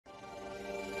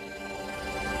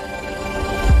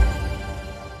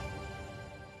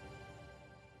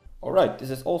Alright, this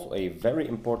is also a very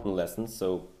important lesson,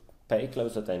 so pay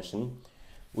close attention.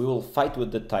 We will fight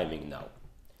with the timing now.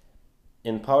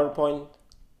 In PowerPoint,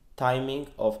 timing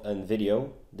of a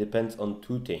video depends on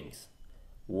two things.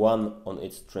 One, on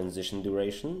its transition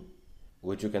duration,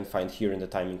 which you can find here in the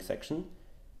timing section,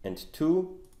 and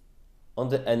two, on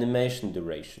the animation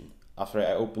duration. After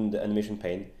I open the animation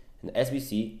pane, and as we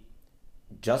see,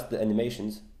 just the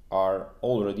animations are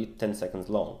already 10 seconds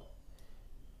long.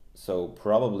 So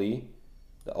probably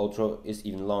the outro is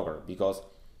even longer, because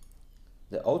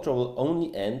the outro will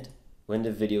only end when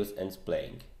the video ends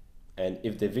playing. And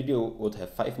if the video would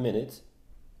have 5 minutes,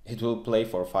 it will play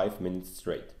for 5 minutes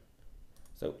straight.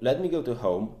 So let me go to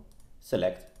Home,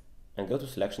 Select, and go to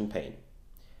Selection pane.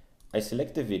 I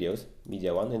select the videos,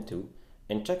 Media 1 and 2,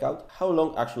 and check out how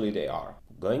long actually they are.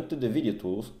 Going to the video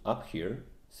tools up here,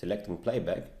 selecting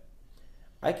Playback,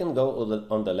 I can go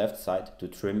on the left side to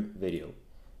Trim Video.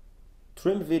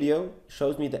 Trim Video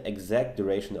shows me the exact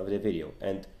duration of the video,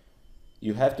 and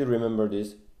you have to remember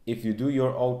this. If you do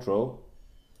your outro,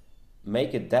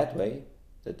 make it that way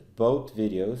that both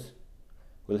videos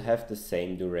will have the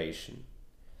same duration.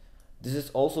 This is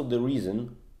also the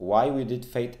reason why we did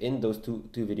fade in those two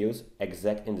videos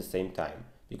exact in the same time.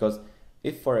 Because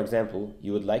if, for example,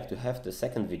 you would like to have the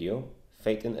second video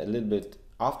fade in a little bit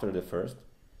after the first,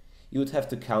 you would have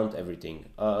to count everything.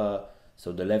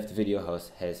 So the left video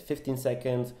has 15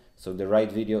 seconds, so the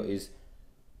right video is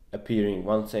appearing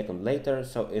 1 second later,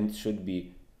 so it should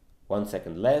be 1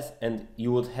 second less, and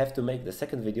you would have to make the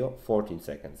second video 14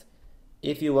 seconds.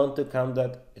 If you want to count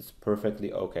that, it's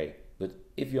perfectly okay. But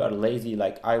if you are lazy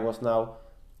like I was now,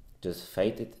 just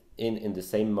fade it in the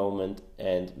same moment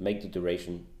and make the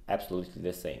duration absolutely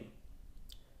the same.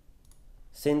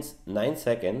 Since 9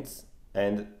 seconds,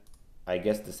 and I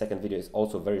guess the second video is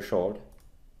also very short,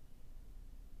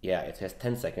 yeah, it has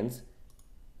 10 seconds,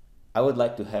 I would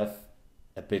like to have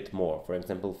a bit more, for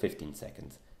example 15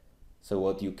 seconds. So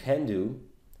what you can do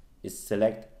is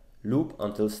select Loop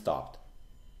until stopped.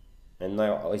 And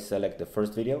now I select the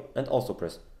first video and also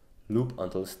press Loop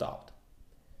until stopped.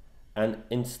 And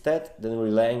instead than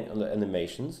relying on the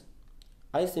animations,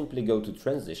 I simply go to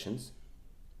Transitions,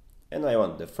 and I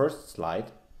want the first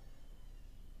slide.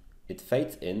 It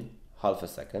fades in half a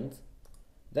second.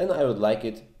 Then I would like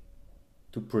it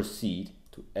to proceed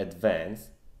to advance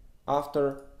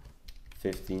after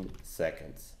 15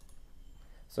 seconds.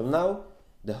 So now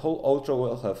the whole outro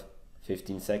will have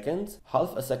 15 seconds,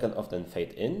 half a second of the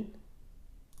fade in,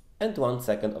 and 1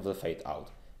 second of the fade out.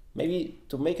 Maybe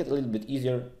to make it a little bit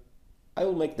easier, I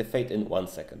will make the fade in 1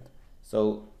 second.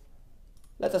 So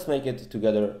let us make it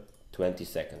together 20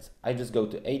 seconds. I just go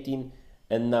to 18,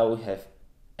 and now we have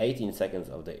 18 seconds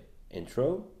of the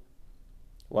intro,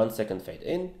 1 second fade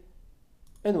in,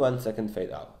 and 1 second fade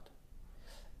out.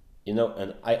 You know,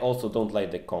 and I also don't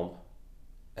like the comp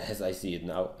as I see it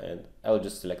now, and I'll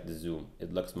just select the zoom.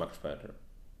 It looks much better.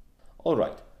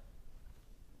 Alright.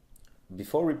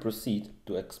 Before we proceed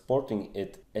to exporting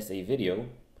it as a video,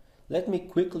 let me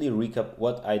quickly recap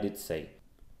what I did say.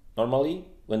 Normally,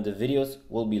 when the videos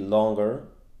will be longer,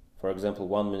 for example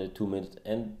 1 minute, 2 minutes,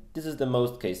 and this is the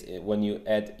most case when you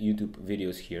add YouTube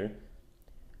videos here,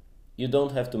 you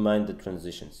don't have to mind the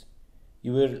transitions.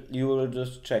 You will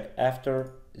just check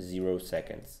after 0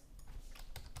 seconds.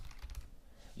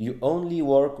 You only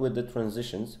work with the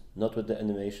transitions, not with the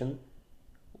animation,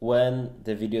 when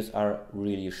the videos are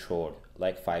really short,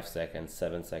 like 5 seconds,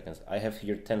 7 seconds. I have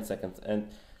here 10 seconds,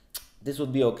 and this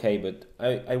would be okay, but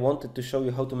I wanted to show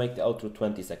you how to make the outro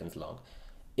 20 seconds long.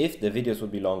 If the videos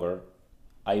would be longer,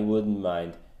 I wouldn't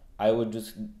mind. I would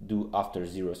just do after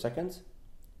 0 seconds.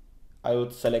 I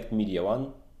would select Media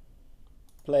 1,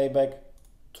 Playback,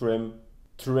 Trim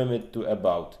it to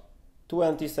about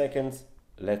 20 seconds.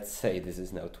 Let's say this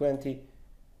is now 20.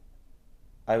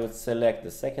 I would select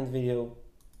the second video,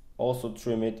 also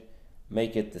trim it,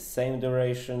 make it the same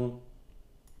duration.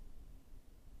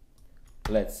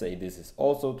 Let's say this is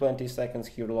also 20 seconds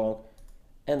here long,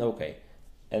 and okay.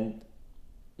 And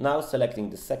now selecting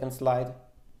the second slide.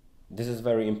 This is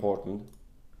very important.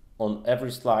 On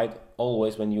every slide,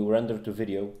 always when you render to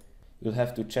video, you'll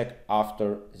have to check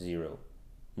after 0,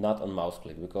 not on mouse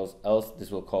click, because else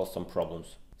this will cause some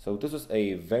problems. So this is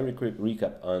a very quick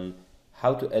recap on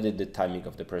how to edit the timing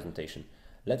of the presentation.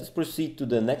 Let us proceed to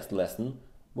the next lesson,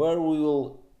 where we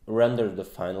will render the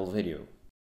final video.